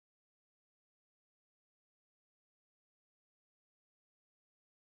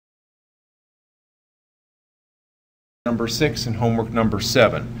number 6 and homework number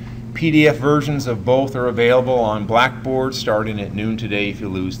 7. PDF versions of both are available on Blackboard starting at noon today if you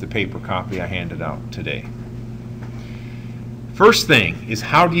lose the paper copy I handed out today. First thing is,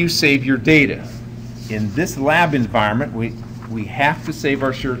 how do you save your data? In this lab environment, we have to save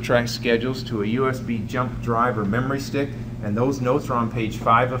our SureTrak schedules to a USB jump drive or memory stick, and those notes are on page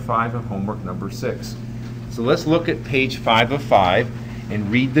 5 of 5 of homework number 6. So let's look at page 5 of 5 and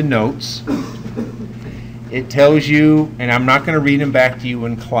read the notes. It tells you, and I'm not going to read them back to you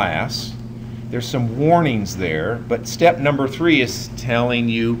in class, there's some warnings there, but step number 3 is telling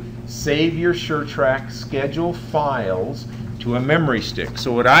you save your SureTrak schedule files to a memory stick.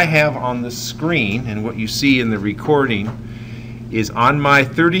 So what I have on the screen and what you see in the recording is on my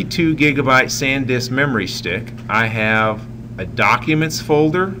 32 gigabyte SanDisk memory stick, I have a documents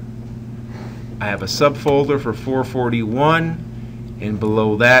folder, I have a subfolder for 441, and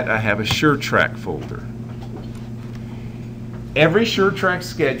below that I have a SureTrak folder. Every SureTrak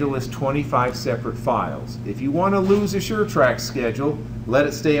schedule is 25 separate files. If you want to lose a SureTrak schedule, let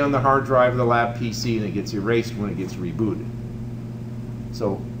it stay on the hard drive of the lab PC and it gets erased when it gets rebooted.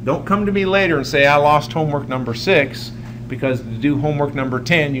 So don't come to me later and say I lost homework number 6, because to do homework number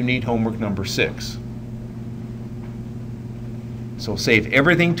 10 you need homework number 6. So save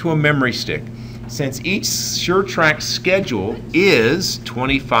everything to a memory stick. Since each SureTrak schedule is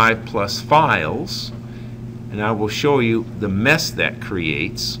 25 plus files, and I will show you the mess that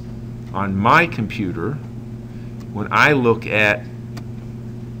creates on my computer when I look at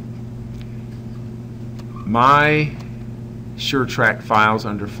my SureTrak files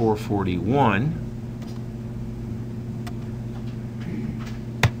under 441.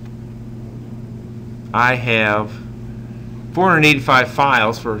 I have 485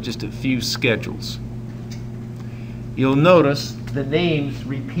 files for just a few schedules. You'll notice the names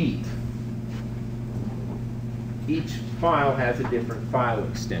repeat. Each file has a different file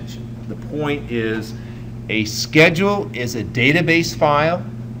extension. The point is, a schedule is a database file.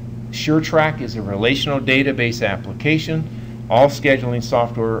 SureTrak is a relational database application. All scheduling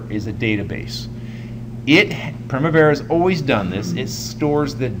software is a database. Primavera has always done this. It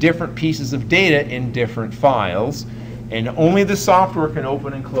stores the different pieces of data in different files, and only the software can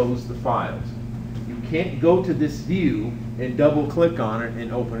open and close the files. You can't go to this view and double click on it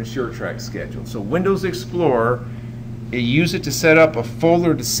and open a SureTrak schedule. So Windows Explorer, you use it to set up a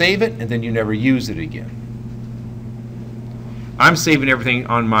folder to save it, and then you never use it again. I'm saving everything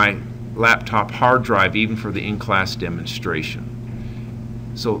on my laptop hard drive, even for the in-class demonstration.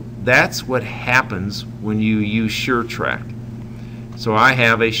 So that's what happens when you use SureTrak. So I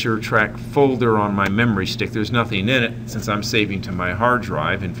have a SureTrak folder on my memory stick. There's nothing in it since I'm saving to my hard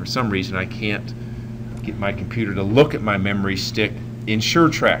drive, and for some reason I can't get my computer to look at my memory stick in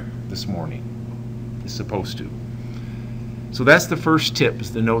SureTrak this morning. It's supposed to. So that's the first tip,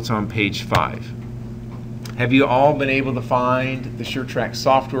 is the notes on page 5. Have you all been able to find the SureTrak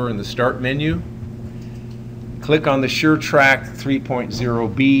software in the Start menu? Click on the SureTrak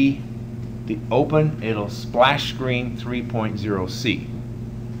 3.0b. The open, it'll splash screen 3.0c.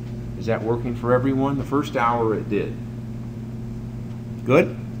 Is that working for everyone? The first hour it did.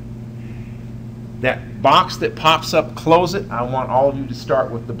 Good? That box that pops up, close it. I want all of you to start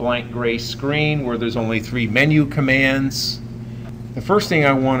with the blank gray screen where there's only 3 menu commands. The first thing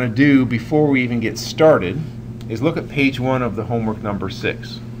I want to do before we even get started is look at page 1 of the homework number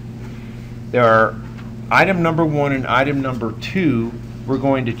 6. There are item number 1 and item number 2. We're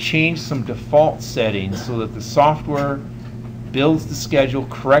going to change some default settings so that the software builds the schedule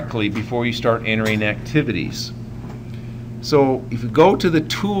correctly before you start entering activities. So if you go to the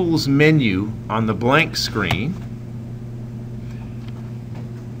Tools menu on the blank screen,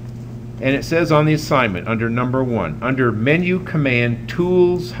 and it says on the assignment under number 1, under Menu Command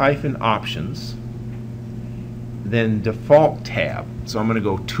Tools-Options, then Default tab. So I'm going to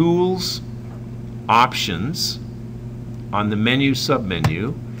go Tools, Options, on the menu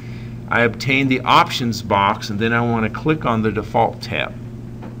submenu. I obtain the Options box, and then I want to click on the Default tab.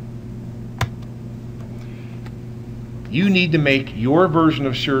 You need to make your version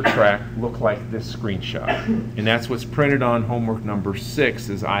of SureTrak look like this screenshot, and that's what's printed on homework number 6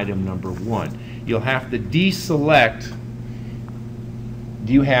 as item number 1. You'll have to deselect.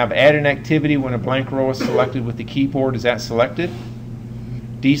 Do you have add an activity when a blank row is selected with the keyboard? Is that selected?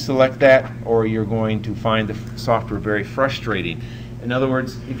 Deselect that, or you're going to find the software very frustrating. In other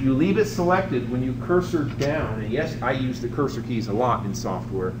words, if you leave it selected, when you cursor down, and yes, I use the cursor keys a lot in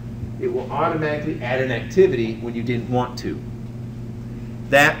software, it will automatically add an activity when you didn't want to.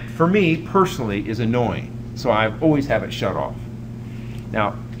 That, for me personally, is annoying, so I always have it shut off.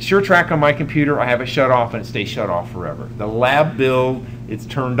 Now, SureTrak on my computer, I have it shut off and it stays shut off forever. The lab build, it's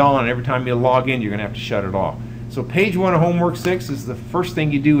turned on. Every time you log in, you're going to have to shut it off. So page 1 of homework 6 is the first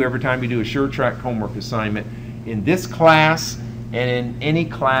thing you do every time you do a SureTrak homework assignment in this class and in any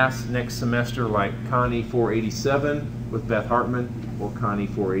class next semester, like Connie 487 with Beth Hartman or Connie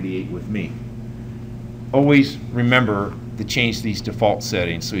 488 with me. Always remember to change these default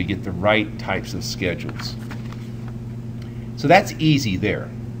settings so you get the right types of schedules. So that's easy there.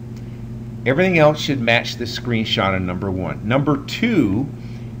 Everything else should match the screenshot on number 1. Number 2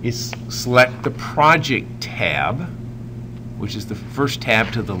 is select the project tab, which is the first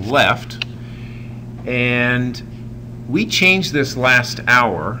tab to the left. And we changed this last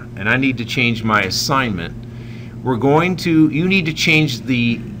hour, and I need to change my assignment. You need to change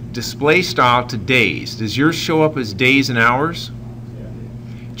the display style to days. Does yours show up as days and hours? Yeah.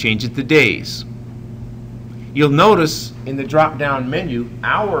 Change it to days. You'll notice in the drop-down menu,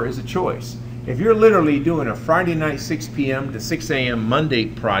 hour is a choice. If you're literally doing a Friday night 6 p.m. to 6 a.m. Monday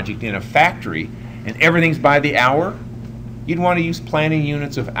project in a factory and everything's by the hour, you'd want to use planning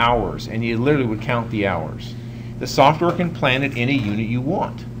units of hours, and you literally would count the hours. The software can plan at any unit you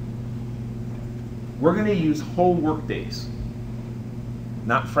want. We're going to use whole work days,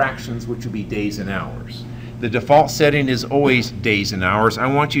 not fractions, which would be days and hours. The default setting is always days and hours. I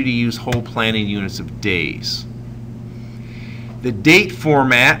want you to use whole planning units of days. The date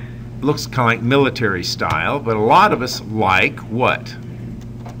format looks kind of like military style, but a lot of us like what?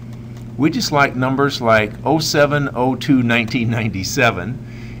 We just like numbers like 07/02/1997,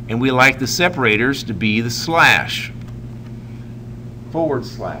 and we like the separators to be the / /.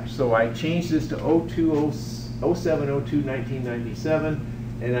 So I changed this to 07/02/1997,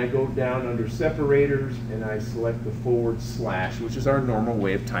 and I go down under separators and I select the /, which is our normal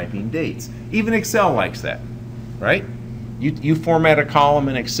way of typing dates. Even Excel likes that, right? You format a column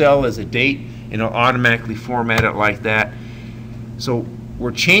in Excel as a date and it'll automatically format it like that. So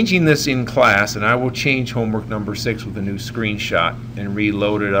we're changing this in class, and I will change homework number 6 with a new screenshot and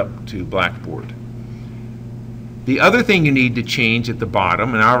reload it up to Blackboard. The other thing you need to change at the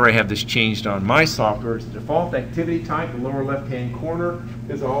bottom, and I already have this changed on my software, is the default activity type in the lower left-hand corner,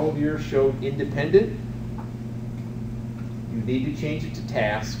 because all of yours showed independent. You need to change it to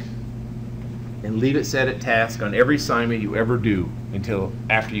task and leave it set at task on every assignment you ever do until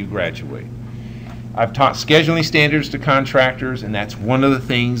after you graduate. I've taught scheduling standards to contractors, and that's one of the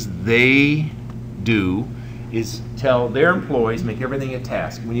things they do is tell their employees make everything a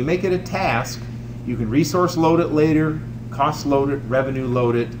task. When you make it a task, you can resource load it later, cost load it, revenue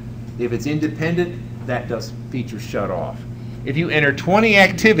load it. If it's independent, that does features shut off. If you enter 20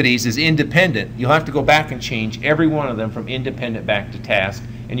 activities as independent, you'll have to go back and change every one of them from independent back to task,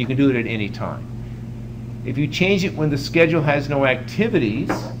 and you can do it at any time. If you change it when the schedule has no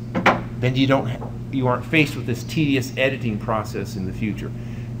activities, then you aren't faced with this tedious editing process in the future.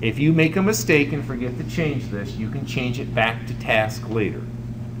 If you make a mistake and forget to change this, you can change it back to task later.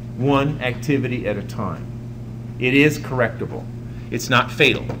 One activity at a time. It is correctable. It's not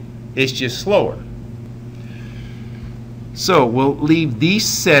fatal. It's just slower. So we'll leave these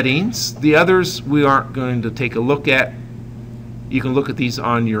settings. The others we aren't going to take a look at. You can look at these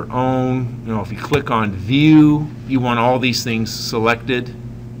on your own. You know, if you click on View, you want all these things selected.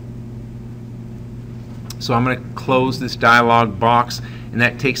 So I'm going to close this dialog box, and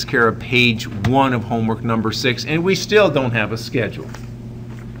that takes care of page 1 of homework number 6, and we still don't have a schedule.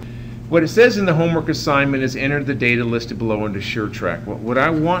 What it says in the homework assignment is enter the data listed below into SureTrak. What I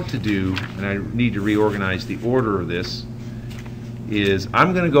want to do, and I need to reorganize the order of this, is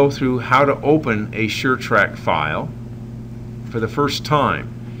I'm going to go through how to open a SureTrak file for the first time.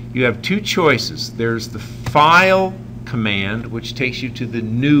 You have two choices. There's the File command, which takes you to the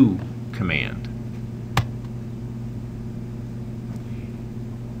New command.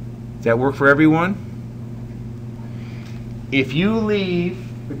 Does that work for everyone? If you leave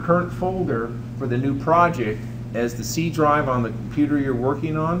the current folder for the new project as the C drive on the computer you're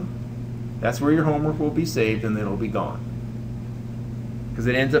working on, that's where your homework will be saved, and then it'll be gone. Because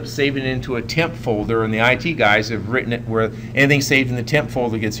it ends up saving it into a temp folder, and the IT guys have written it where anything saved in the temp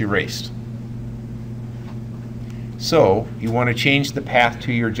folder gets erased. So you want to change the path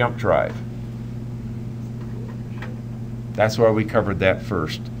to your jump drive. That's why we covered that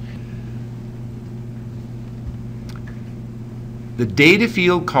first. The data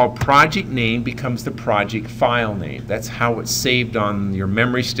field called project name becomes the project file name. That's how it's saved on your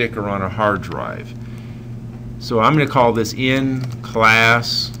memory stick or on a hard drive. So I'm going to call this in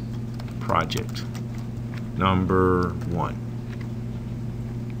class project number 1.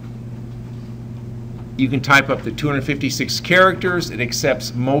 You can type up to 256 characters. It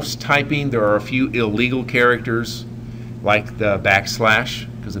accepts most typing. There are a few illegal characters, like the backslash,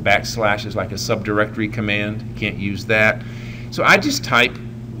 because the backslash is like a subdirectory command. You can't use that. So I just type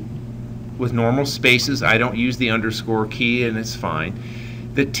with normal spaces. I don't use the underscore key, and it's fine.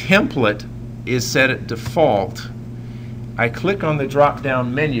 The template is set at default. I click on the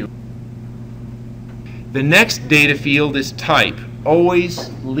drop-down menu. The next data field is type.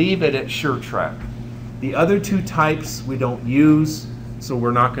 Always leave it at SureTrak. The other two types we don't use, so we're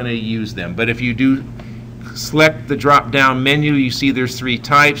not going to use them. But if you do select the drop-down menu, you see there's three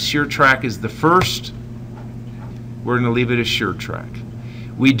types. SureTrak is the first. We're going to leave it as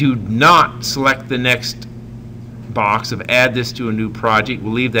SureTrak. We do not select the next box of add this to a new project.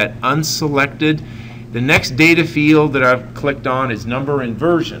 We'll leave that unselected. The next data field that I've clicked on is number and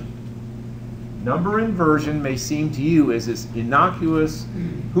version. Number and version may seem to you as this innocuous,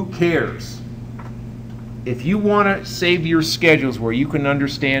 who cares? If you want to save your schedules where you can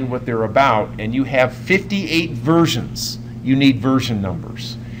understand what they're about, and you have 58 versions, you need version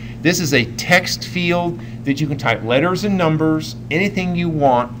numbers. This is a text field that you can type letters and numbers, anything you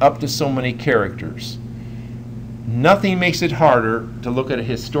want, up to so many characters. Nothing makes it harder to look at a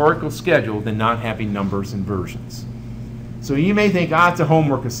historical schedule than not having numbers and versions. So you may think, it's a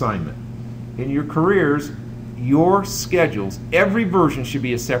homework assignment. In your careers, your schedules, every version should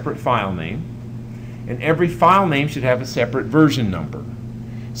be a separate file name, and every file name should have a separate version number.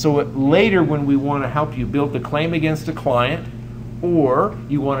 So later, when we want to help you build the claim against a client, or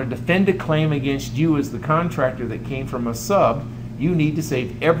you want to defend a claim against you as the contractor that came from a sub, you need to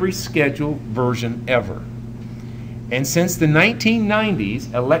save every schedule version ever. And since the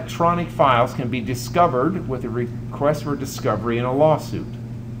 1990s, electronic files can be discovered with a request for discovery in a lawsuit.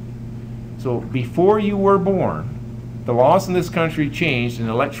 So before you were born, the laws in this country changed, and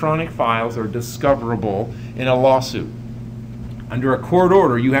electronic files are discoverable in a lawsuit. Under a court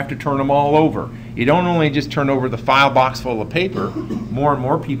order, you have to turn them all over. You don't only just turn over the file box full of paper. More and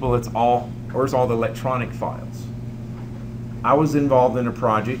more people, where's all the electronic files? I was involved in a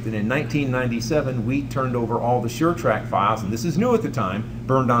project, and in 1997, we turned over all the SureTrak files, and this is new at the time,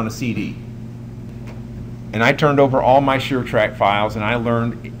 burned on a CD. And I turned over all my SureTrak files, and I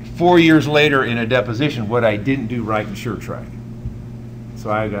learned 4 years later in a deposition what I didn't do right in SureTrak. So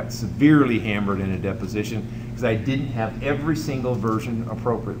I got severely hammered in a deposition because I didn't have every single version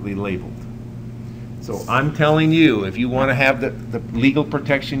appropriately labeled. So I'm telling you, if you want to have the legal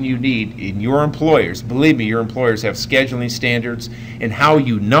protection you need in your employers, believe me, your employers have scheduling standards, and how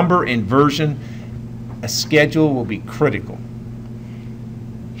you number and version a schedule will be critical.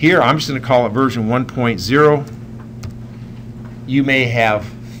 Here, I'm just going to call it version 1.0. You may have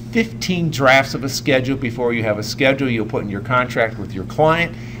 15 drafts of a schedule before you have a schedule you'll put in your contract with your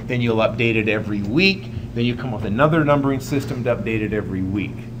client. Then you'll update it every week. Then you come up with another numbering system to update it every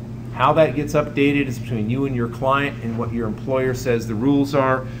week. How that gets updated is between you and your client and what your employer says the rules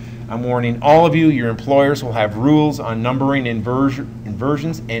are. I'm warning all of you, your employers will have rules on numbering and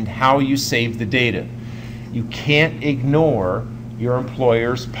versions and how you save the data. You can't ignore your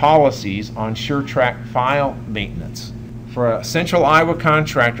employer's policies on SureTrak file maintenance. For a central Iowa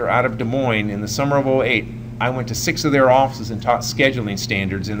contractor out of Des Moines in the summer of '08, I went to 6 of their offices and taught scheduling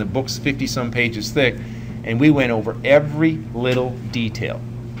standards, and the book's 50-some pages thick, and we went over every little detail.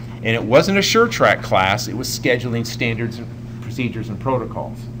 And it wasn't a SureTrak class, it was scheduling standards and procedures and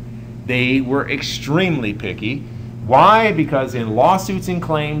protocols. They were extremely picky. Why? Because in lawsuits and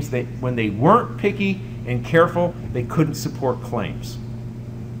claims, when they weren't picky and careful, they couldn't support claims.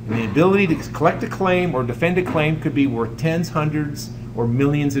 And the ability to collect a claim or defend a claim could be worth tens, hundreds, or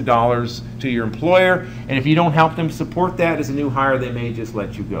millions of dollars to your employer. And if you don't help them support that as a new hire, they may just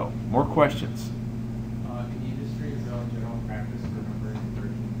let you go. More questions?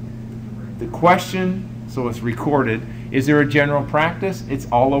 The question, so it's recorded, is there a general practice? It's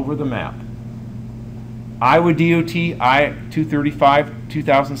all over the map. Iowa DOT I-235,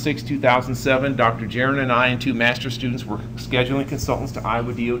 2006, 2007, Dr. Jaron and I and 2 master students were scheduling consultants to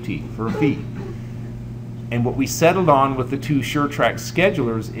Iowa DOT for a fee. And what we settled on with the 2 SureTrak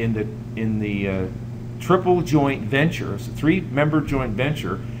schedulers in the triple joint venture, it's a 3-member joint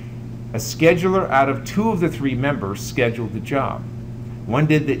venture, a scheduler out of 2 of the 3 members scheduled the job. One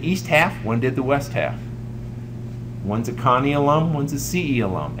did the east half, one did the west half. One's a Connie alum, one's a CE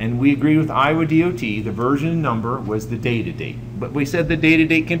alum. And we agreed with Iowa DOT, the version number was the data date. But we said the data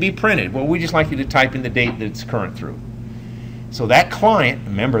date can be printed. Well, we just like you to type in the date that it's current through. So that client,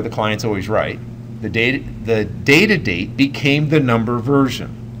 remember the client's always right, the data date became the number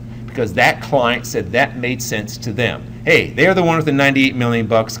version because that client said that made sense to them. Hey, they're the one with the $98 million,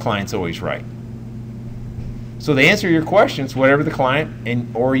 client's always right. So they answer your questions, whatever the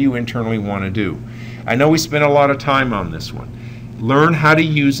client or you internally want to do. I know we spent a lot of time on this one. Learn how to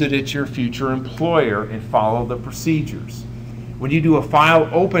use it at your future employer and follow the procedures. When you do a file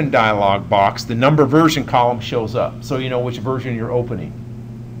open dialog box, the number version column shows up, so you know which version you're opening.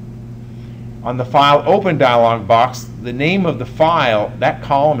 On the file open dialog box, the name of the file, that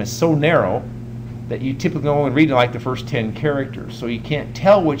column is so narrow that you typically only read like the first 10 characters, so you can't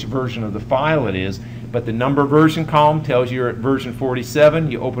tell which version of the file it is. But the number version column tells you're at version 47.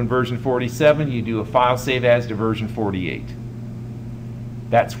 You open version 47, you do a file save as to version 48.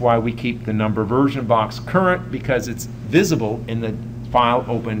 That's why we keep the number version box current, because it's visible in the file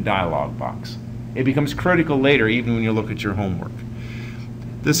open dialog box. It becomes critical later, even when you look at your homework.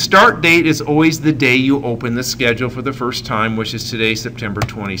 The start date is always the day you open the schedule for the first time, which is today, September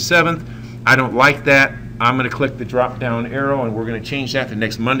 27th. I don't like that. I'm going to click the drop down arrow and we're going to change that to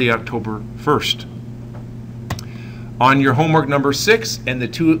next Monday, October 1st. On your homework number 6 and the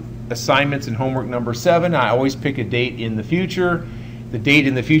 2 assignments in homework number 7, I always pick a date in the future. The date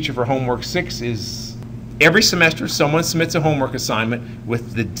in the future for homework 6 is every semester someone submits a homework assignment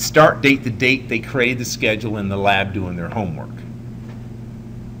with the start date, the date they created the schedule in the lab doing their homework.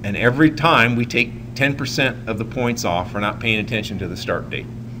 And every time we take 10% of the points off for not paying attention to the start date.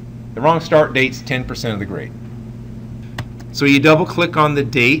 The wrong start date's 10% of the grade. So you double click on the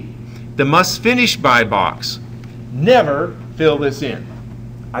date. The must finish by box. Never fill this in.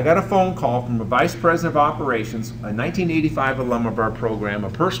 I got a phone call from a vice president of operations, a 1985 alum of our program, a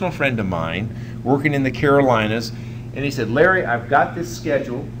personal friend of mine working in the Carolinas, and he said, Larry, I've got this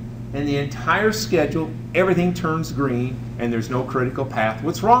schedule, and the entire schedule, everything turns green, and there's no critical path.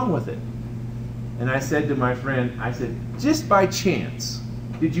 What's wrong with it? And I said to my friend, I said, just by chance,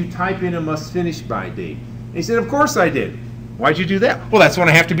 did you type in a must finish by date? And he said, of course I did. Why'd you do that? Well, that's when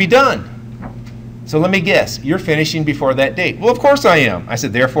I have to be done. So let me guess, you're finishing before that date. Well, of course I am. I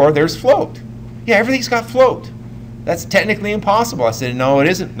said, therefore, there's float. Yeah, everything's got float. That's technically impossible. I said, no, it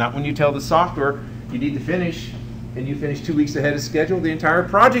isn't. Not when you tell the software you need to finish, and you finish 2 weeks ahead of schedule. The entire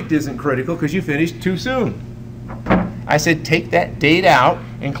project isn't critical because you finished too soon. I said, take that date out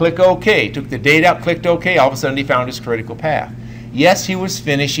and click OK. Took the date out, clicked OK. All of a sudden, he found his critical path. Yes, he was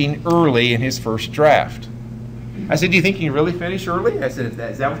finishing early in his first draft. I said, do you think you can really finish early? I said,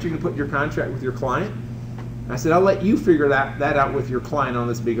 is that what you're going to put in your contract with your client? I said, I'll let you figure that out with your client on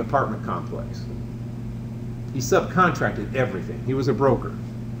this big apartment complex. He subcontracted everything. He was a broker.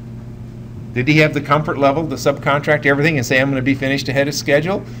 Did he have the comfort level to subcontract everything and say, I'm going to be finished ahead of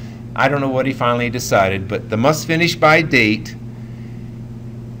schedule? I don't know what he finally decided, but the must finish by date,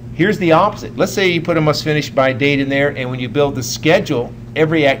 here's the opposite. Let's say you put a must finish by date in there, and when you build the schedule,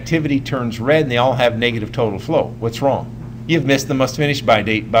 every activity turns red and they all have negative total flow. What's wrong? You've missed the must finish by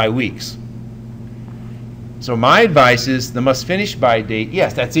date by weeks. So my advice is the must finish by date,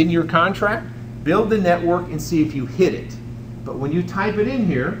 yes, that's in your contract. Build the network and see if you hit it. But when you type it in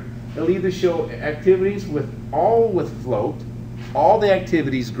here, it'll either show activities with float, all the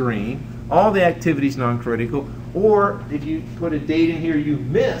activities green, all the activities non-critical, or if you put a date in here you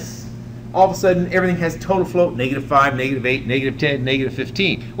miss, all of a sudden everything has total float, -5, -8, -10,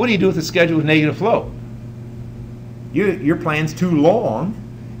 -15. What do you do with a schedule with negative flow? Your plan's too long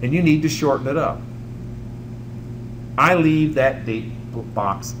and you need to shorten it up. I leave that date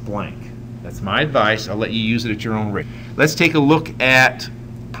box blank. That's my advice. I'll let you use it at your own rate. Let's take a look at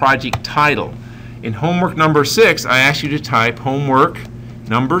project title. In homework number 6, I asked you to type homework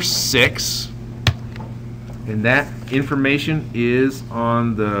number 6. And that information is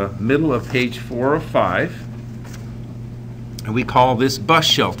on the middle of page 4 of 5. And we call this bus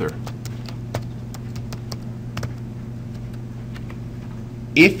shelter.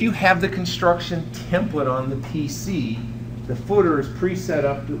 If you have the construction template on the PC, the footer is pre-set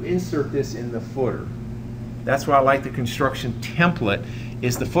up to insert this in the footer. That's why I like the construction template,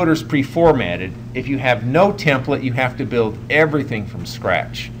 is the footer's pre-formatted. If you have no template, you have to build everything from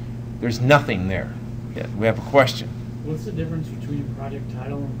scratch. There's nothing there. Yeah, we have a question. What's the difference between project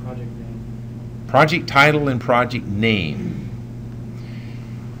title and project name? Project title and project name.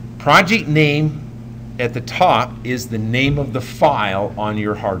 Project name at the top is the name of the file on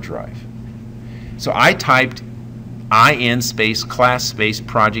your hard drive. So I typed IN space class space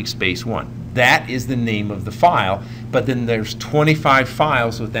project space 1. That is the name of the file, but then there's 25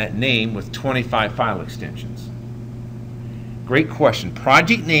 files with that name with 25 file extensions. Great question.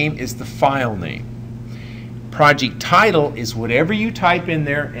 Project name is the file name. Project title is whatever you type in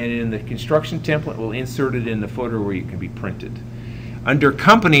there, and in the construction template we'll insert it in the footer where it can be printed. Under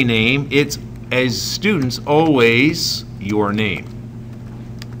company name, it's, as students, always your name.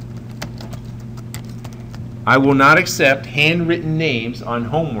 I will not accept handwritten names on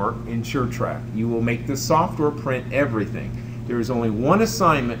homework in SureTrak. You will make the software print everything. There is only one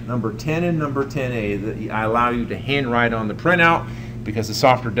assignment, number 10 and number 10A, that I allow you to handwrite on the printout because the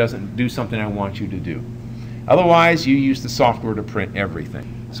software doesn't do something I want you to do. Otherwise, you use the software to print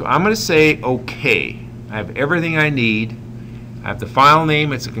everything. So I'm going to say OK. I have everything I need. I have the file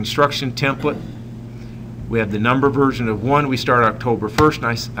name. It's a construction template. We have the number version of 1. We start October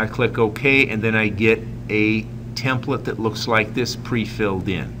 1st, and I click OK, and then I get a template that looks like this pre-filled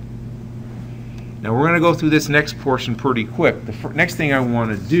in. Now we're going to go through this next portion pretty quick. The next thing I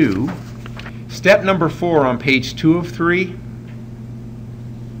want to do, step number 4 on page 2 of 3,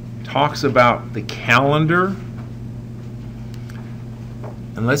 talks about the calendar.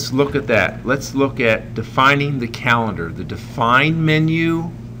 And let's look at that. Let's look at defining the calendar. The define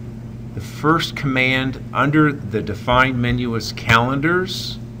menu, the first command under the define menu is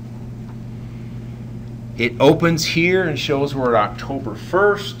calendars. It opens here and shows we're at October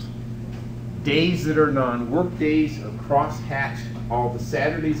 1st. Days that are non-work days are cross-hatched. All the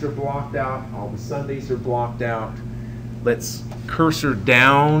Saturdays are blocked out. All the Sundays are blocked out. Let's cursor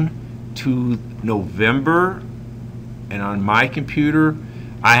down to November. And on my computer,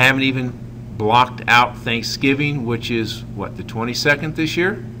 I haven't even blocked out Thanksgiving, which is, what, the 22nd this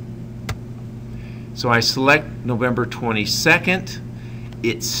year? So I select November 22nd.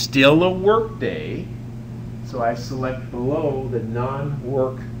 It's still a work day. So I select below the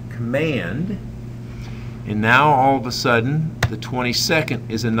non-work command, and now all of a sudden the 22nd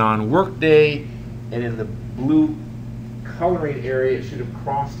is a non-work day, and in the blue coloring area it should have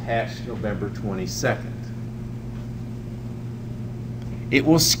cross-hatched November 22nd. It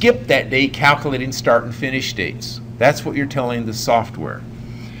will skip that day calculating start and finish dates. That's what you're telling the software.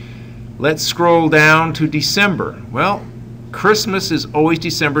 Let's scroll down to December. Well, Christmas is always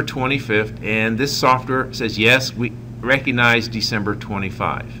December 25th, and this software says yes, we recognize December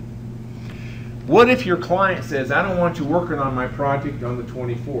 25. What if your client says, I don't want you working on my project on the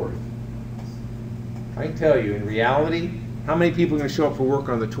 24th? I can tell you, in reality, how many people are going to show up for work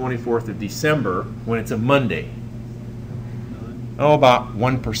on the 24th of December when it's a Monday? Oh, about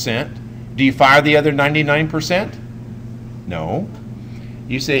 1%. Do you fire the other 99%? No.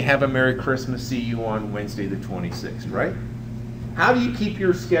 You say, have a Merry Christmas, see you on Wednesday the 26th, right? How do you keep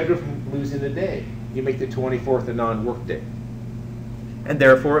your schedule from losing a day? You make the 24th a non-work day. And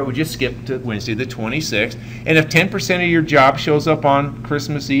therefore, it would just skip to Wednesday the 26th. And if 10% of your job shows up on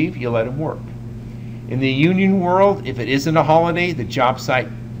Christmas Eve, you let them work. In the union world, if it isn't a holiday, the job site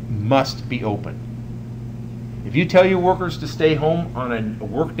must be open. If you tell your workers to stay home on a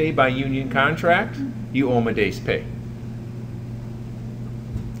work day by union contract, you owe them a day's pay.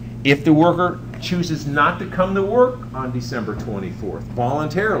 If the worker chooses not to come to work on December 24th,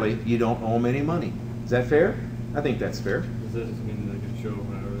 voluntarily, you don't owe them any money. Is that fair? I think that's fair. Does that just mean they can show up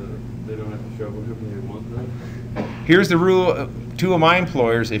whenever they don't have to show up whenever they want then? Here's the rule, two of my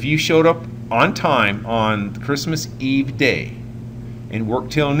employers, if you showed up on time on Christmas Eve day and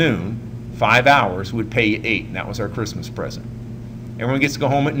worked till noon, 5 hours, would pay you 8, and that was our Christmas present. Everyone gets to go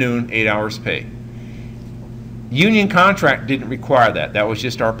home at noon, 8 hours pay. Union contract didn't require that. That was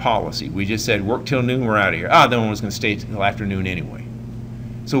just our policy. We just said, work till noon, we're out of here. No one was going to stay till afternoon anyway.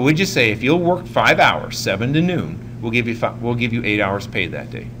 So we just say, if you'll work 5 hours, 7 to noon, we'll give you 8 hours pay that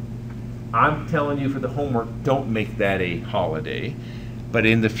day. I'm telling you for the homework, don't make that a holiday. But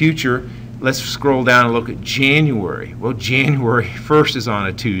in the future, let's scroll down and look at January. Well, January 1st is on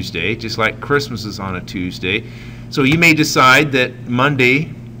a Tuesday, just like Christmas is on a Tuesday. So you may decide that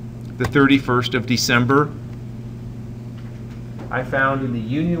Monday, the 31st of December, I found in the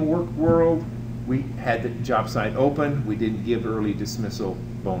union work world, we had the job site open. We didn't give early dismissal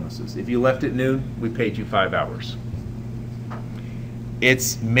bonuses. If you left at noon, we paid you 5 hours.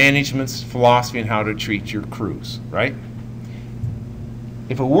 It's management's philosophy on how to treat your crews, right?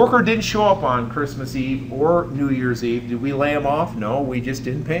 If a worker didn't show up on Christmas Eve or New Year's Eve, did we lay them off? No, we just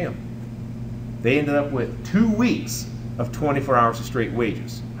didn't pay them. They ended up with 2 weeks of 24 hours of straight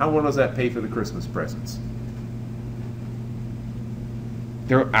wages. How well does that pay for the Christmas presents?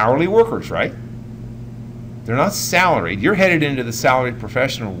 They're hourly workers, right? They're not salaried. You're headed into the salaried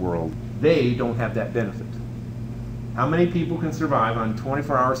professional world. They don't have that benefit. How many people can survive on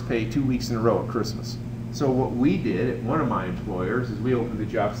 24 hours pay 2 weeks in a row at Christmas? So what we did at one of my employers is we opened the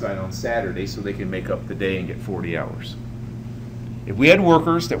job site on Saturday so they can make up the day and get 40 hours. If we had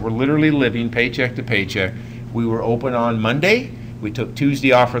workers that were literally living paycheck to paycheck, we were open on Monday, we took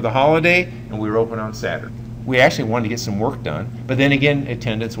Tuesday off for the holiday, and we were open on Saturday. We actually wanted to get some work done, but then again,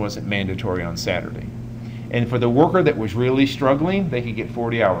 attendance wasn't mandatory on Saturday. And for the worker that was really struggling, they could get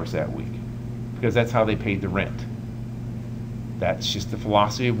 40 hours that week. because that's how they paid the rent. That's just the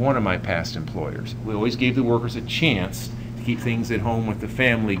philosophy of one of my past employers. We always gave the workers a chance to keep things at home with the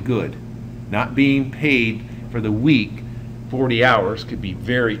family good. Not being paid for the week 40 hours could be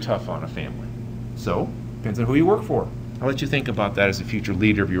very tough on a family. So, depends on who you work for. I'll let you think about that as a future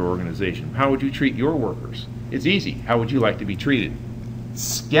leader of your organization. How would you treat your workers? It's easy. How would you like to be treated?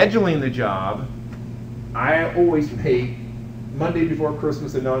 Scheduling the job, I always paid Monday before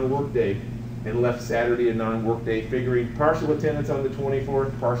Christmas a non-work day and left Saturday a non-work day, figuring partial attendance on the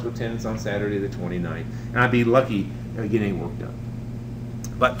 24th, partial attendance on Saturday the 29th, and I'd be lucky to get any work done.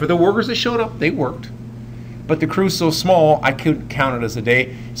 But for the workers that showed up, they worked. But the crew's so small, I couldn't count it as a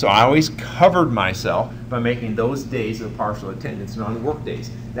day, so I always covered myself by making those days of partial attendance non-work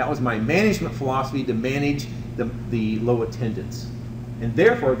days. That was my management philosophy to manage the low attendance, and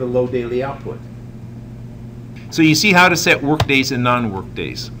therefore the low daily output. So you see how to set work days and non-work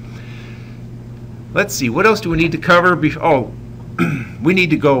days. Let's see, what else do we need to cover? Oh, we need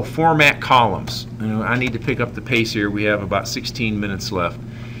to go format columns. I need to pick up the pace here. We have about 16 minutes left.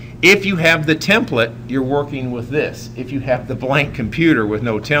 If you have the template, you're working with this. If you have the blank computer with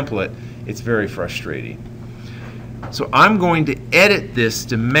no template, it's very frustrating. So I'm going to edit this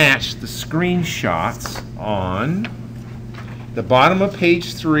to match the screenshots on the bottom of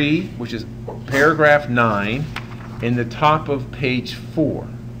page 3, which is paragraph 9, and the top of page 4.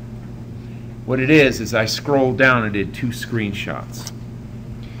 What it is I scrolled down and did 2 screenshots.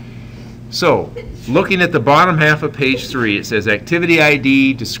 So, looking at the bottom half of page 3, it says activity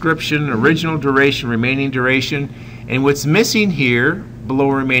ID, description, original duration, remaining duration, and what's missing here below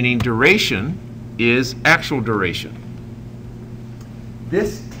remaining duration is actual duration.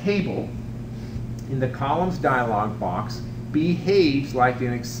 This table in the columns dialog box behaves like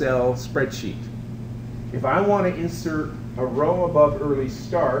an Excel spreadsheet. If I want to insert a row above early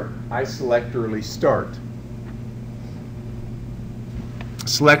start, I select early start.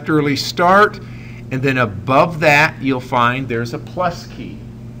 Select early start, and then above that you'll find there's a plus key.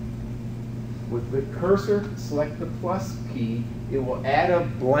 With the cursor, select the plus key. It will add a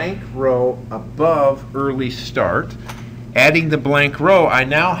blank row above early start. Adding the blank row, I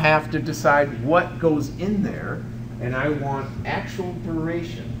now have to decide what goes in there, and I want actual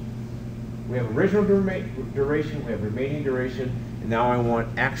duration. We have original duration, we have remaining duration, and now I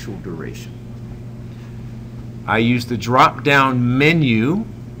want actual duration. I use the drop-down menu.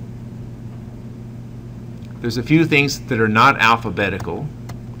 There's a few things that are not alphabetical,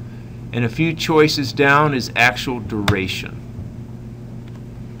 and a few choices down is actual duration.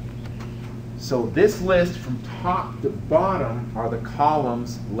 So this list from top to bottom are the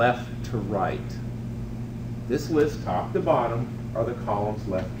columns left to right. This list, top to bottom, are the columns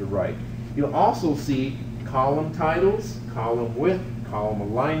left to right. You'll also see column titles, column width, column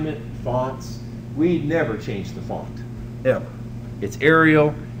alignment, fonts. We never change the font, ever. It's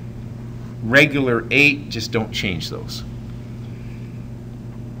Arial, regular 8, just don't change those.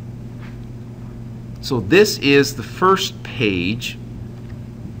 So this is the first page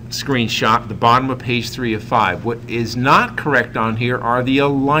screenshot, the bottom of page 3 of 5. What is not correct on here are the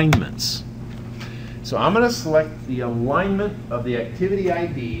alignments. So I'm going to select the alignment of the activity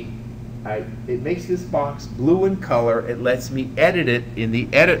ID. It makes this box blue in color. It lets me edit it in the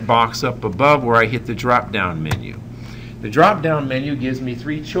edit box up above where I hit the drop-down menu. The drop-down menu gives me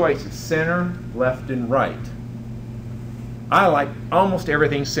 3 choices: center, left, and right. I like almost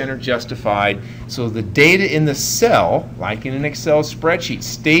everything center justified, so the data in the cell, like in an Excel spreadsheet,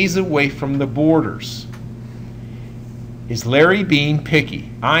 stays away from the borders. Is Larry being picky?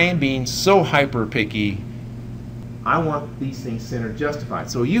 I am being so hyper picky. I want these things center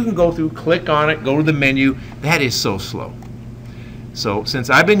justified. So you can go through, click on it, go to the menu. That is so slow. So since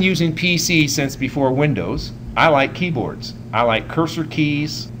I've been using PC since before Windows, I like keyboards. I like cursor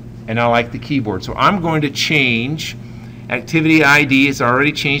keys, and I like the keyboard. So I'm going to change activity ID. It's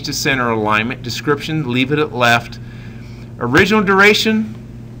already changed to center alignment. Description, leave it at left. Original duration,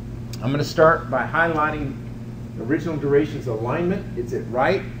 I'm going to start by highlighting original duration's alignment. It's at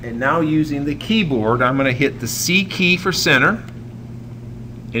right, and now using the keyboard, I'm going to hit the C key for center,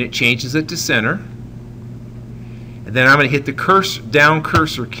 and it changes it to center. And then I'm going to hit the down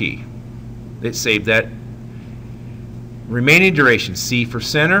cursor key. It saved that. Remaining duration, C for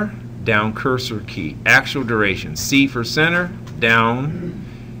center, down cursor key. Actual duration, C for center, down.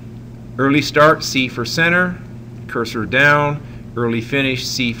 Early start, C for center, cursor down. Early finish,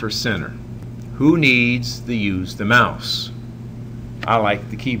 C for center. Who needs to use the mouse? I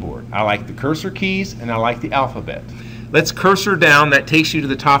like the keyboard. I like the cursor keys, and I like the alphabet. Let's cursor down. That takes you to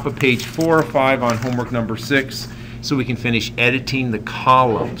the top of page 4 or 5 on homework number 6, so we can finish editing the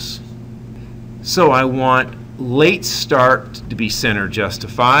columns. So I want late start to be center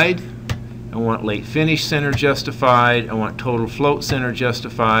justified. I want late finish center justified. I want total float center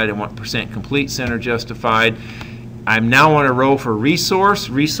justified. I want percent complete center justified. I'm now on a row for resource.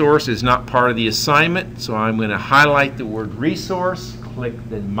 Resource is not part of the assignment, so I'm going to highlight the word resource, click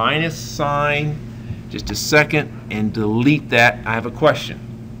the minus sign, just a second, and delete that. I have a question.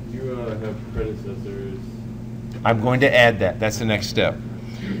 You have predecessors. I'm going to add that. That's the next step.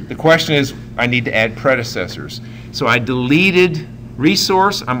 The question is, I need to add predecessors. So I deleted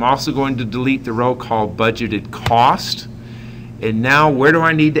resource. I'm also going to delete the row called budgeted cost. And now where do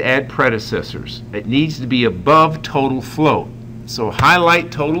I need to add predecessors? It needs to be above total float. So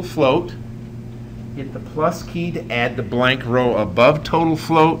highlight total float, hit the plus key to add the blank row above total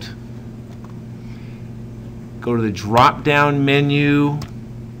float. Go to the drop-down menu,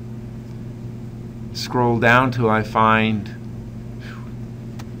 scroll down till I find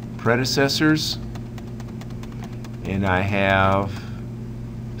predecessors, and I have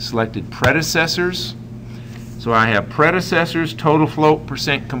selected predecessors. So I have predecessors, total float,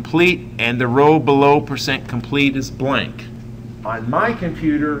 percent complete, and the row below percent complete is blank. On my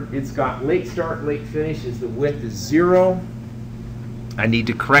computer, it's got late start, late finish as the width is 0. I need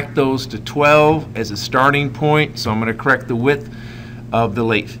to correct those to 12 as a starting point, so I'm going to correct the width of the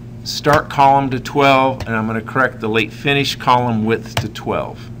late start column to 12, and I'm going to correct the late finish column width to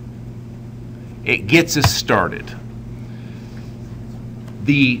 12. It gets us started.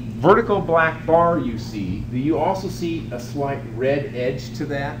 The vertical black bar you see, do you also see a slight red edge to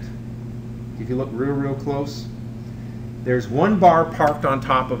that? If you look real close, there's one bar parked on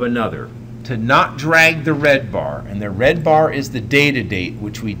top of another. To not drag the red bar, and the red bar is the data date,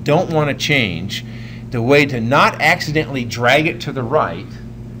 which we don't want to change, the way to not accidentally drag it to the right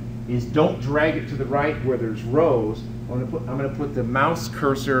is don't drag it to the right where there's rows. I'm going to put the mouse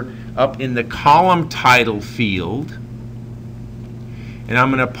cursor up in the column title field, and I'm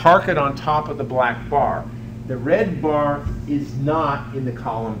going to park it on top of the black bar. The red bar is not in the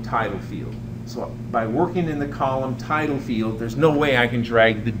column title field. So by working in the column title field, there's no way I can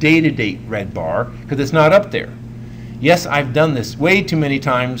drag the data date red bar because it's not up there. Yes, I've done this way too many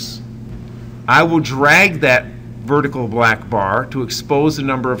times. I will drag that vertical black bar to expose the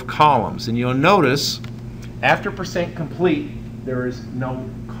number of columns, and you'll notice after percent complete, there is no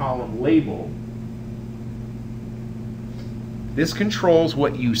column label. This controls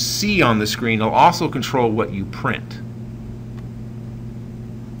what you see on the screen. It'll also control what you print.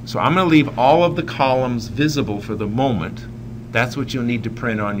 So I'm going to leave all of the columns visible for the moment. That's what you'll need to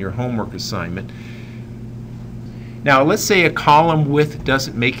print on your homework assignment. Now, let's say a column width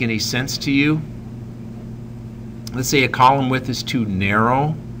doesn't make any sense to you. Let's say a column width is too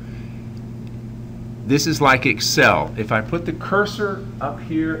narrow. This is like Excel. If I put the cursor up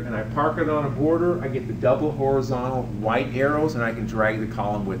here and I park it on a border, I get the double horizontal white arrows, and I can drag the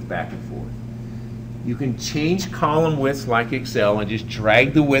column width back and forth. You can change column widths like Excel and just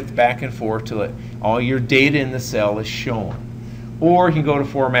drag the width back and forth till all your data in the cell is shown. Or you can go to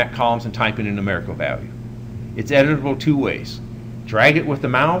Format Columns and type in a numerical value. It's editable two ways. Drag it with the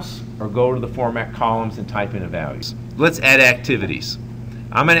mouse or go to the Format Columns and type in a value. Let's add activities.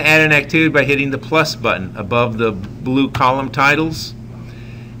 I'm going to add an activity by hitting the plus button above the blue column titles,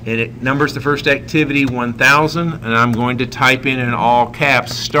 and it numbers the first activity 1000, and I'm going to type in all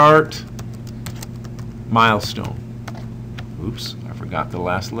caps start milestone. Oops, I forgot the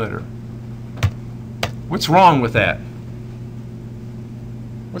last letter. What's wrong with that?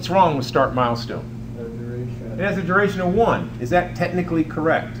 What's wrong with start milestone? It has a duration of 1. Is that technically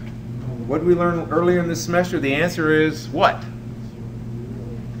correct? What did we learn earlier in this semester? The answer is what?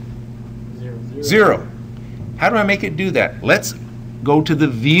 0. How do I make it do that? Let's go to the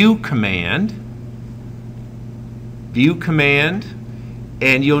view command. View command,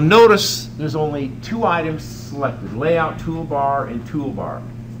 and you'll notice there's only 2 items selected, layout toolbar and toolbar.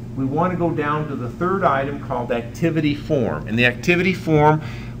 We want to go down to the 3rd item called activity form, and the activity form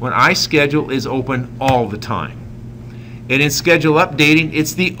when I schedule is open all the time. And in schedule updating,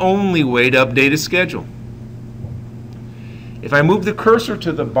 it's the only way to update a schedule. If I move the cursor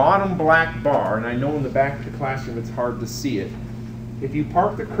to the bottom black bar, and I know in the back of the classroom it's hard to see it, if you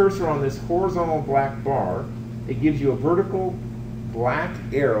park the cursor on this horizontal black bar, it gives you a vertical black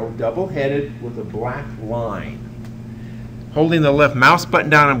arrow, double-headed with a black line. Holding the left mouse button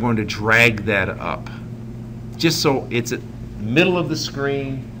down, I'm going to drag that up, just so it's at the middle of the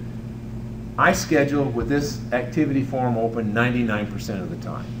screen. I schedule with this activity form open 99% of the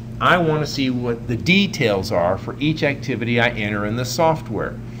time. I want to see what the details are for each activity I enter in the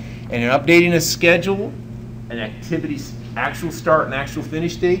software. And in updating a schedule, an activity actual start and actual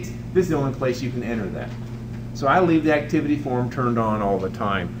finish dates, this is the only place you can enter that. So I leave the activity form turned on all the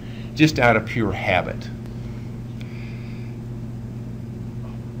time, just out of pure habit.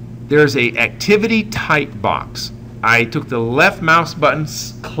 There's a activity type box. I took the left mouse button,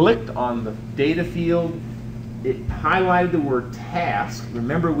 clicked on the data field, it highlighted the word task.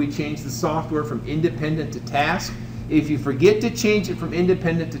 Remember, we changed the software from independent to task. If you forget to change it from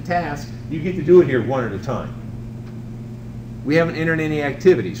independent to task, you get to do it here one at a time. We haven't entered any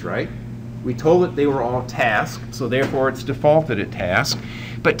activities, right? We told it they were all task, so therefore it's defaulted at task.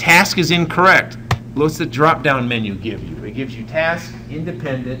 But task is incorrect. What's the drop-down menu give you? It gives you task,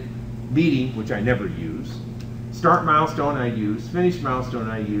 independent, meeting, which I never use, start milestone I use, finish milestone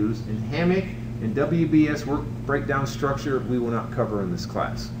I use, and hammock and WBS work breakdown structure we will not cover in this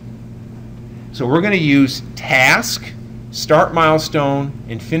class. So we're going to use task, start milestone,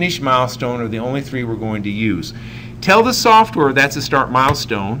 and finish milestone are the only three we're going to use. Tell the software that's a start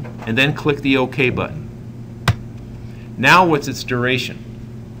milestone, and then click the OK button. Now what's its duration?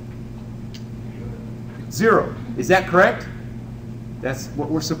 0. Is that correct? That's what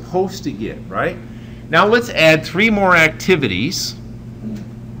we're supposed to get, right? Now let's add 3 more activities.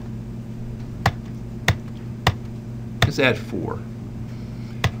 Let's add 4.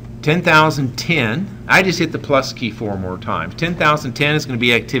 10,010. I just hit the plus key 4 more times. 10,010 is going to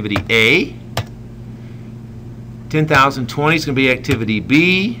be activity A. 10,020 is going to be activity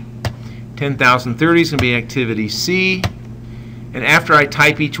B. 10,030 is going to be activity C. And after I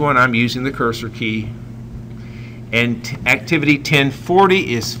type each one, I'm using the cursor key. And activity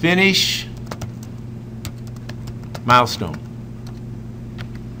 1040 is finish milestone.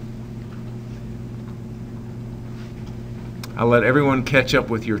 I'll let everyone catch up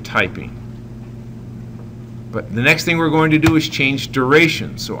with your typing. But the next thing we're going to do is change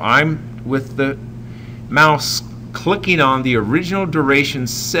duration. So I'm with the mouse clicking on the original duration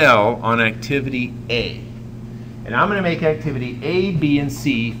cell on activity A. And I'm going to make activity A, B, and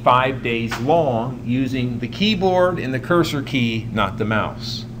C 5 days long using the keyboard and the cursor key, not the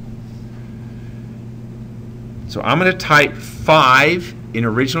mouse. So I'm going to type 5 in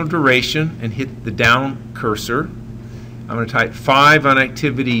original duration and hit the down cursor. I'm going to type 5 on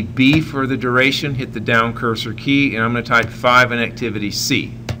activity B for the duration, hit the down cursor key, and I'm going to type 5 on activity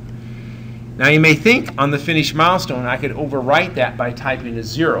C. Now you may think on the finish milestone I could overwrite that by typing a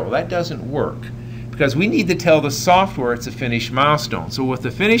 0. That doesn't work, because we need to tell the software it's a finish milestone. So with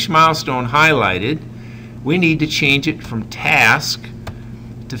the finish milestone highlighted, we need to change it from task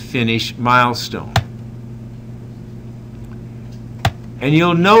to finish milestone. And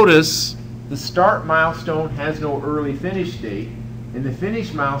you'll notice the start milestone has no early finish date, and the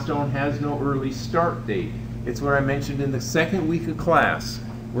finish milestone has no early start date. It's what I mentioned in the second week of class,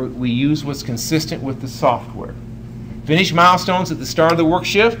 where we use what's consistent with the software. Finish milestones at the start of the work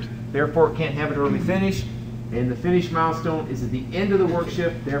shift, therefore it can't have an early finish, and the finish milestone is at the end of the work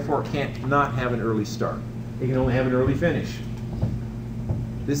shift, therefore it can't not have an early start. It can only have an early finish.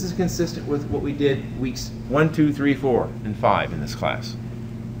 This is consistent with what we did weeks 1, 2, 3, 4, and 5 in this class.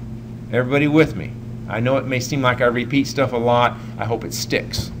 Everybody with me? I know it may seem like I repeat stuff a lot. I hope it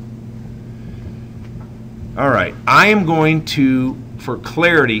sticks. All right, I am going to, for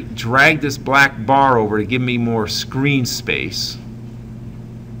clarity, drag this black bar over to give me more screen space,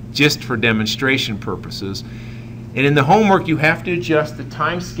 just for demonstration purposes. And in the homework, you have to adjust the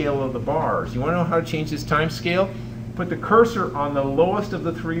time scale of the bars. You want to know how to change this time scale? Put the cursor on the lowest of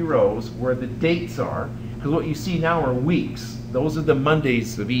the 3 rows where the dates are, because what you see now are weeks. Those are the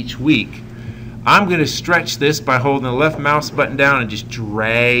Mondays of each week. I'm going to stretch this by holding the left mouse button down and just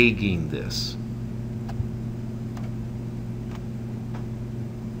dragging this.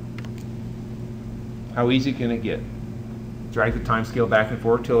 How easy can it get? Drag the time scale back and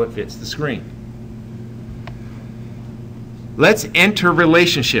forth till it fits the screen. Let's enter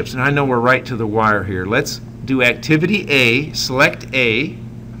relationships, and I know we're right to the wire here. Let's do activity A, select A.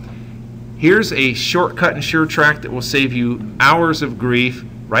 Here's a shortcut in SureTrak that will save you hours of grief.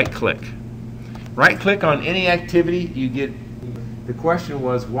 Right-click. Right-click on any activity you get. The question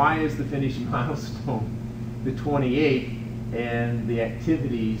was, why is the finish milestone the 28th and the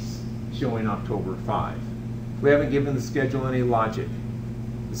activities showing October 5? We haven't given the schedule any logic.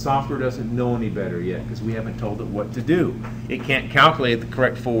 The software doesn't know any better yet because we haven't told it what to do. It can't calculate the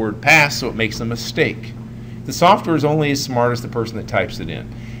correct forward pass, so it makes a mistake. The software is only as smart as the person that types it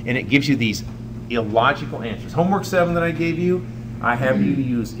in, and it gives you these illogical answers. Homework 7 that I gave you, I have you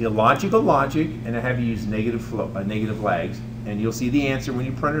use illogical logic, and I have you use negative lags, and you'll see the answer when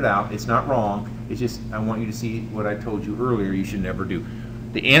you print it out. It's not wrong. It's just I want you to see what I told you earlier you should never do.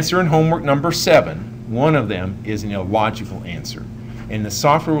 The answer in homework number 7 one of them is an illogical answer. And the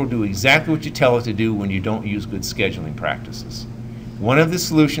software will do exactly what you tell it to do when you don't use good scheduling practices. One of the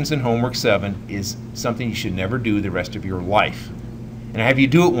solutions in Homework 7 is something you should never do the rest of your life. And I have you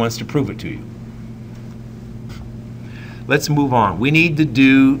do it once to prove it to you. Let's move on. We need to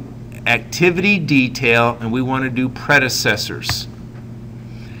do activity detail, and we want to do predecessors.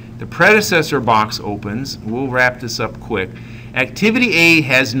 The predecessor box opens. We'll wrap this up quick. Activity A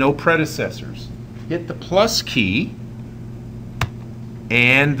has no predecessors. Hit the plus key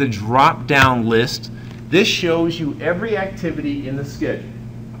and the drop-down list. This shows you every activity in the schedule.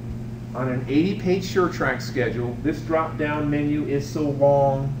 On an 80-page SureTrak schedule, this drop-down menu is so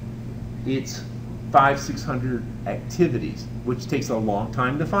long, it's 500-600 activities, which takes a long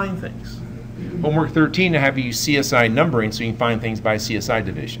time to find things. Homework 13, I have you use CSI numbering so you can find things by CSI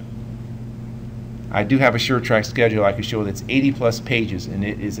division. I do have a SureTrak schedule I can show that's 80-plus pages, and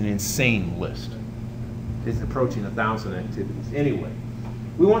it is an insane list. It's approaching 1,000 activities. Anyway,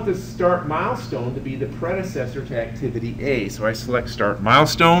 we want the start milestone to be the predecessor to activity A. So I select start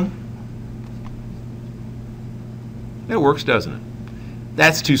milestone. That works, doesn't it?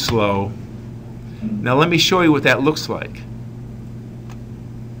 That's too slow. Now let me show you what that looks like.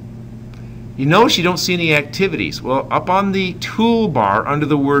 You notice you don't see any activities. Well, up on the toolbar under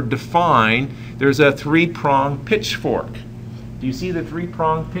the word define, there's a three-pronged pitchfork. Do you see the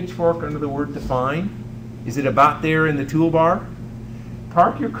three-pronged pitchfork under the word define? Is it about there in the toolbar?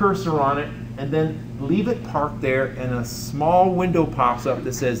 Park your cursor on it and then leave it parked there, and a small window pops up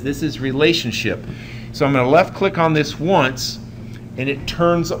that says this is relationship. So I'm going to left click on this once, and it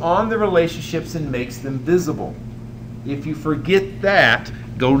turns on the relationships and makes them visible. If you forget that,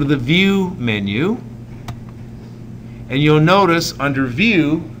 go to the View menu, and you'll notice under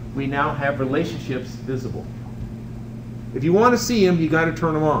View, we now have relationships visible. If you want to see them, you got to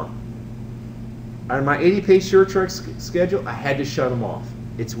turn them on. On my 80-page SureTrak schedule, I had to shut them off.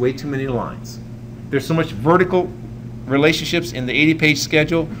 It's way too many lines. There's so much vertical relationships in the 80-page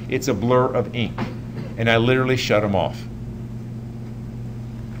schedule, it's a blur of ink. And I literally shut them off.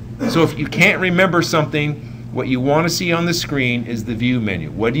 So if you can't remember something, what you want to see on the screen is the View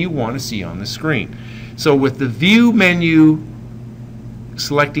menu. What do you want to see on the screen? So with the View menu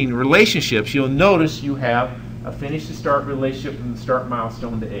selecting relationships, you'll notice you have a finish to start relationship and the start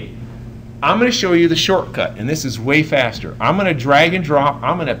milestone to A. I'm going to show you the shortcut, and this is way faster. I'm going to drag and drop.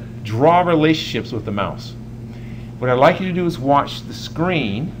 I'm going to draw relationships with the mouse. What I'd like you to do is watch the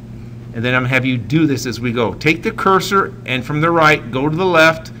screen, and then I'm going to have you do this as we go. Take the cursor, and from the right, go to the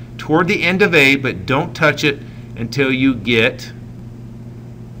left toward the end of A, but don't touch it until you get,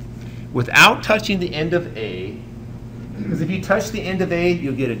 without touching the end of A, because if you touch the end of A,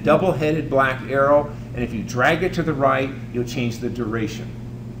 you'll get a double-headed black arrow, and if you drag it to the right, you'll change the duration.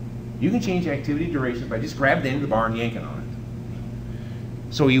 You can change activity duration by just grabbing the end of the bar and yanking on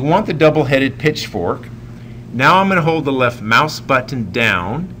it. So you want the double-headed pitchfork. Now I'm going to hold the left mouse button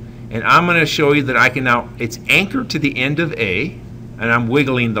down, and I'm going to show you that I can now, it's anchored to the end of A, and I'm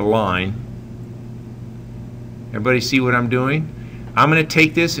wiggling the line. Everybody see what I'm doing? I'm going to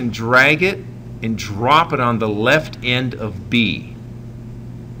take this and drag it and drop it on the left end of B.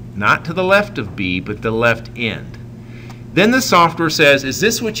 Not to the left of B, but the left end. Then the software says, is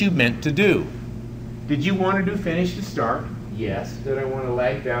this what you meant to do? Did you want to do finish to start? Yes. Did I want a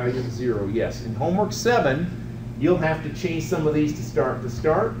lag value of 0? Yes. In Homework 7, you'll have to change some of these to start.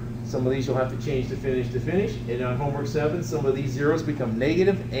 Some of these you'll have to change to finish. And on Homework 7, some of these zeros become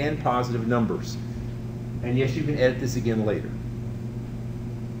negative and positive numbers. And yes, you can edit this again later.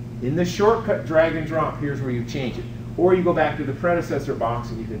 In the shortcut drag and drop, here's where you change it. Or you go back to the predecessor box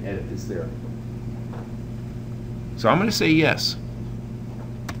and you can edit this there. So I'm going to say yes.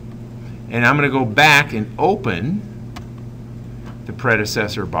 And I'm going to go back and open the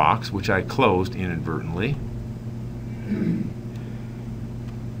predecessor box, which I closed inadvertently.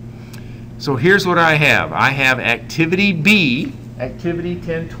 So here's what I have. I have activity B, activity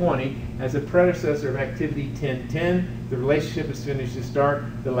 1020, as a predecessor of activity 1010. The relationship is finished to start.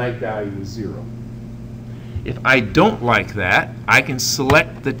 The lag value is 0. If I don't like that, I can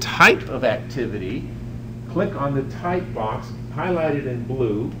select the type of activity, click on the type box, highlighted in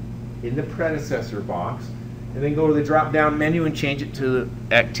blue, in the predecessor box, and then go to the drop-down menu and change it to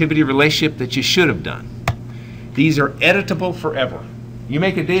the activity relationship that you should have done. These are editable forever. You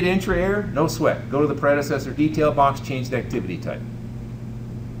make a data entry error, no sweat. Go to the predecessor detail box, change the activity type.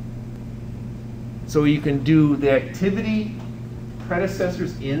 So you can do the activity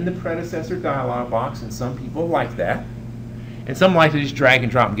predecessors in the predecessor dialog box, and some people like that. And some like to just drag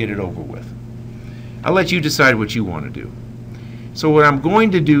and drop and get it over with. I'll let you decide what you want to do. So what I'm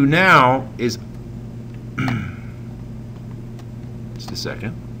going to do now is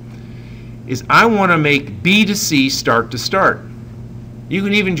second, is I want to make B to C start to start. You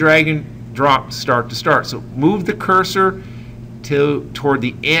can even drag and drop start to start. So move the cursor toward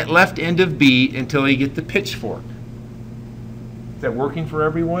the left end of B until you get the pitchfork. Is that working for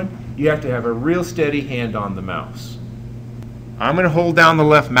everyone? You have to have a real steady hand on the mouse. I'm going to hold down the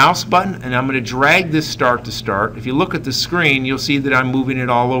left mouse button and I'm going to drag this start to start. If you look at the screen, you'll see that I'm moving it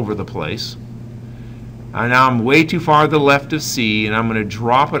all over the place. And now I'm way too far to the left of C, and I'm going to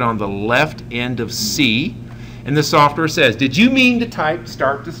drop it on the left end of C. And the software says, did you mean to type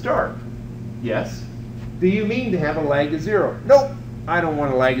start to start? Yes. Do you mean to have a lag of 0? Nope. I don't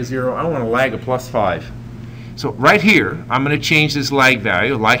want a lag of 0. I want a lag of +5. So right here, I'm going to change this lag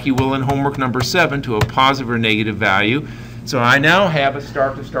value, like you will in homework number 7, to a positive or negative value. So I now have a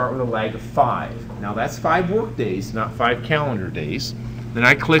start to start with a lag of 5. Now that's 5 work days, not 5 calendar days. Then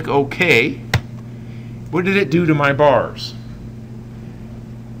I click OK. What did it do to my bars?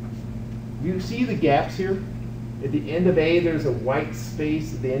 You see the gaps here? At the end of A, there's a white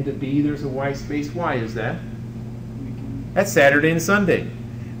space. At the end of B, there's a white space. Why is that? That's Saturday and Sunday.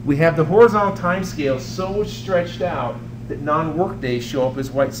 We have the horizontal time scale so stretched out that non-work days show up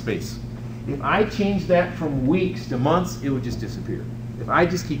as white space. If I change that from weeks to months, it would just disappear. If I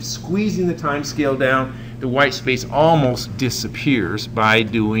just keep squeezing the time scale down, the white space almost disappears by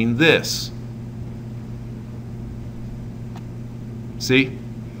doing this. See?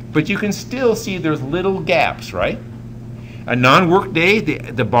 But you can still see there's little gaps, right? A non-work day,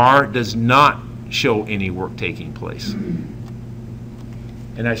 the bar does not show any work taking place.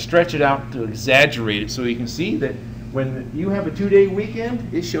 And I stretch it out to exaggerate it so you can see that when you have a 2-day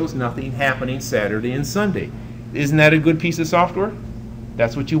weekend, it shows nothing happening Saturday and Sunday. Isn't that a good piece of software?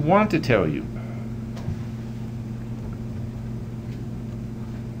 That's what you want to tell you.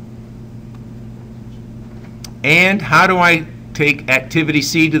 And how do I take activity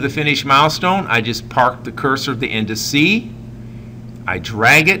C to the finish milestone? I just park the cursor at the end of C. I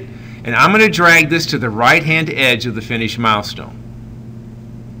drag it, and I'm going to drag this to the right-hand edge of the finish milestone.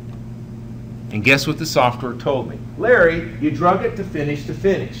 And guess what the software told me? Larry, you drug it to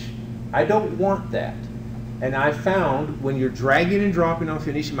finish. I don't want that. And I found when you're dragging and dropping on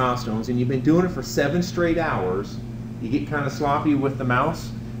finish milestones, and you've been doing it for 7 straight hours, you get kind of sloppy with the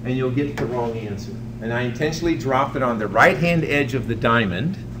mouse, and you'll get the wrong answer. And I intentionally dropped it on the right-hand edge of the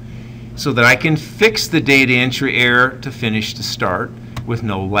diamond so that I can fix the data entry error to finish to start with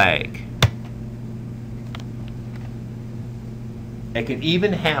no lag. It can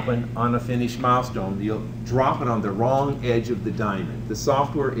even happen on a finish milestone. You'll drop it on the wrong edge of the diamond. The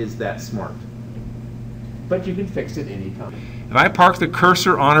software is that smart. But you can fix it anytime. If I park the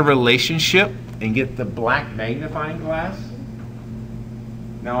cursor on a relationship and get the black magnifying glass,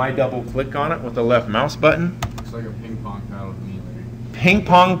 now I double click on it with the left mouse button. Looks like a ping pong paddle to me, Larry. Ping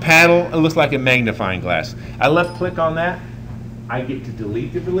pong paddle, it looks like a magnifying glass. I left click on that. I get to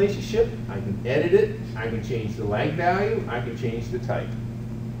delete the relationship. I can edit it. I can change the lag value. I can change the type.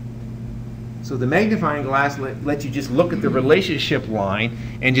 So the magnifying glass lets you just look at the relationship line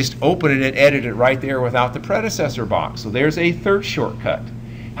and just open it and edit it right there without the predecessor box. So there's a third shortcut.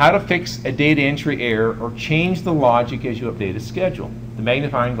 How to fix a data entry error or change the logic as you update a schedule. The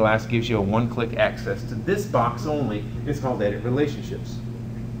magnifying glass gives you a one-click access to this box only. It's called Edit Relationships.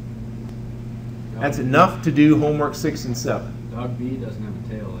 That's enough to do homework 6 and 7. Dog B doesn't have a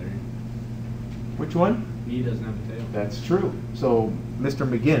tail, Larry. Which one? B doesn't have a tail. That's true. So, Mr.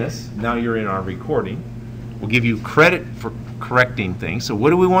 McGinnis, now you're in our recording, we'll give you credit for correcting things. So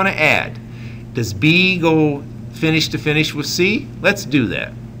what do we want to add? Does B go finish to finish with C? Let's do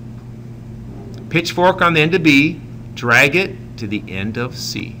that. Pitchfork on the end of B, drag it to the end of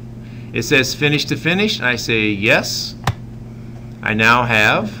C. It says finish to finish, and I say yes. I now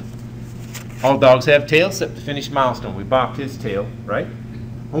have, all dogs have tails except the finish milestone. We bopped his tail, right?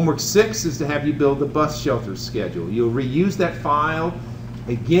 Homework 6 is to have you build the bus shelter schedule. You'll reuse that file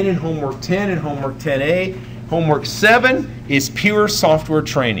again in homework 10 and homework 10A. Homework 7 is pure software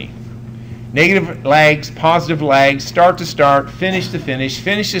training. Negative lags, positive lags, start to start, finish to finish,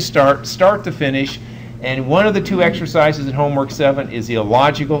 finish to start, start to finish. And one of the 2 exercises in homework 7 is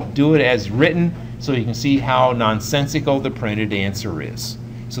illogical. Do it as written so you can see how nonsensical the printed answer is.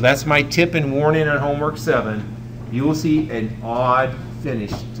 So that's my tip and warning on homework 7. You will see an odd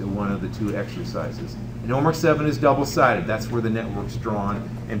finish to one of the 2 exercises. And homework 7 is double-sided. That's where the network's drawn.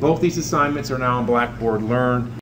 And both these assignments are now on Blackboard Learn.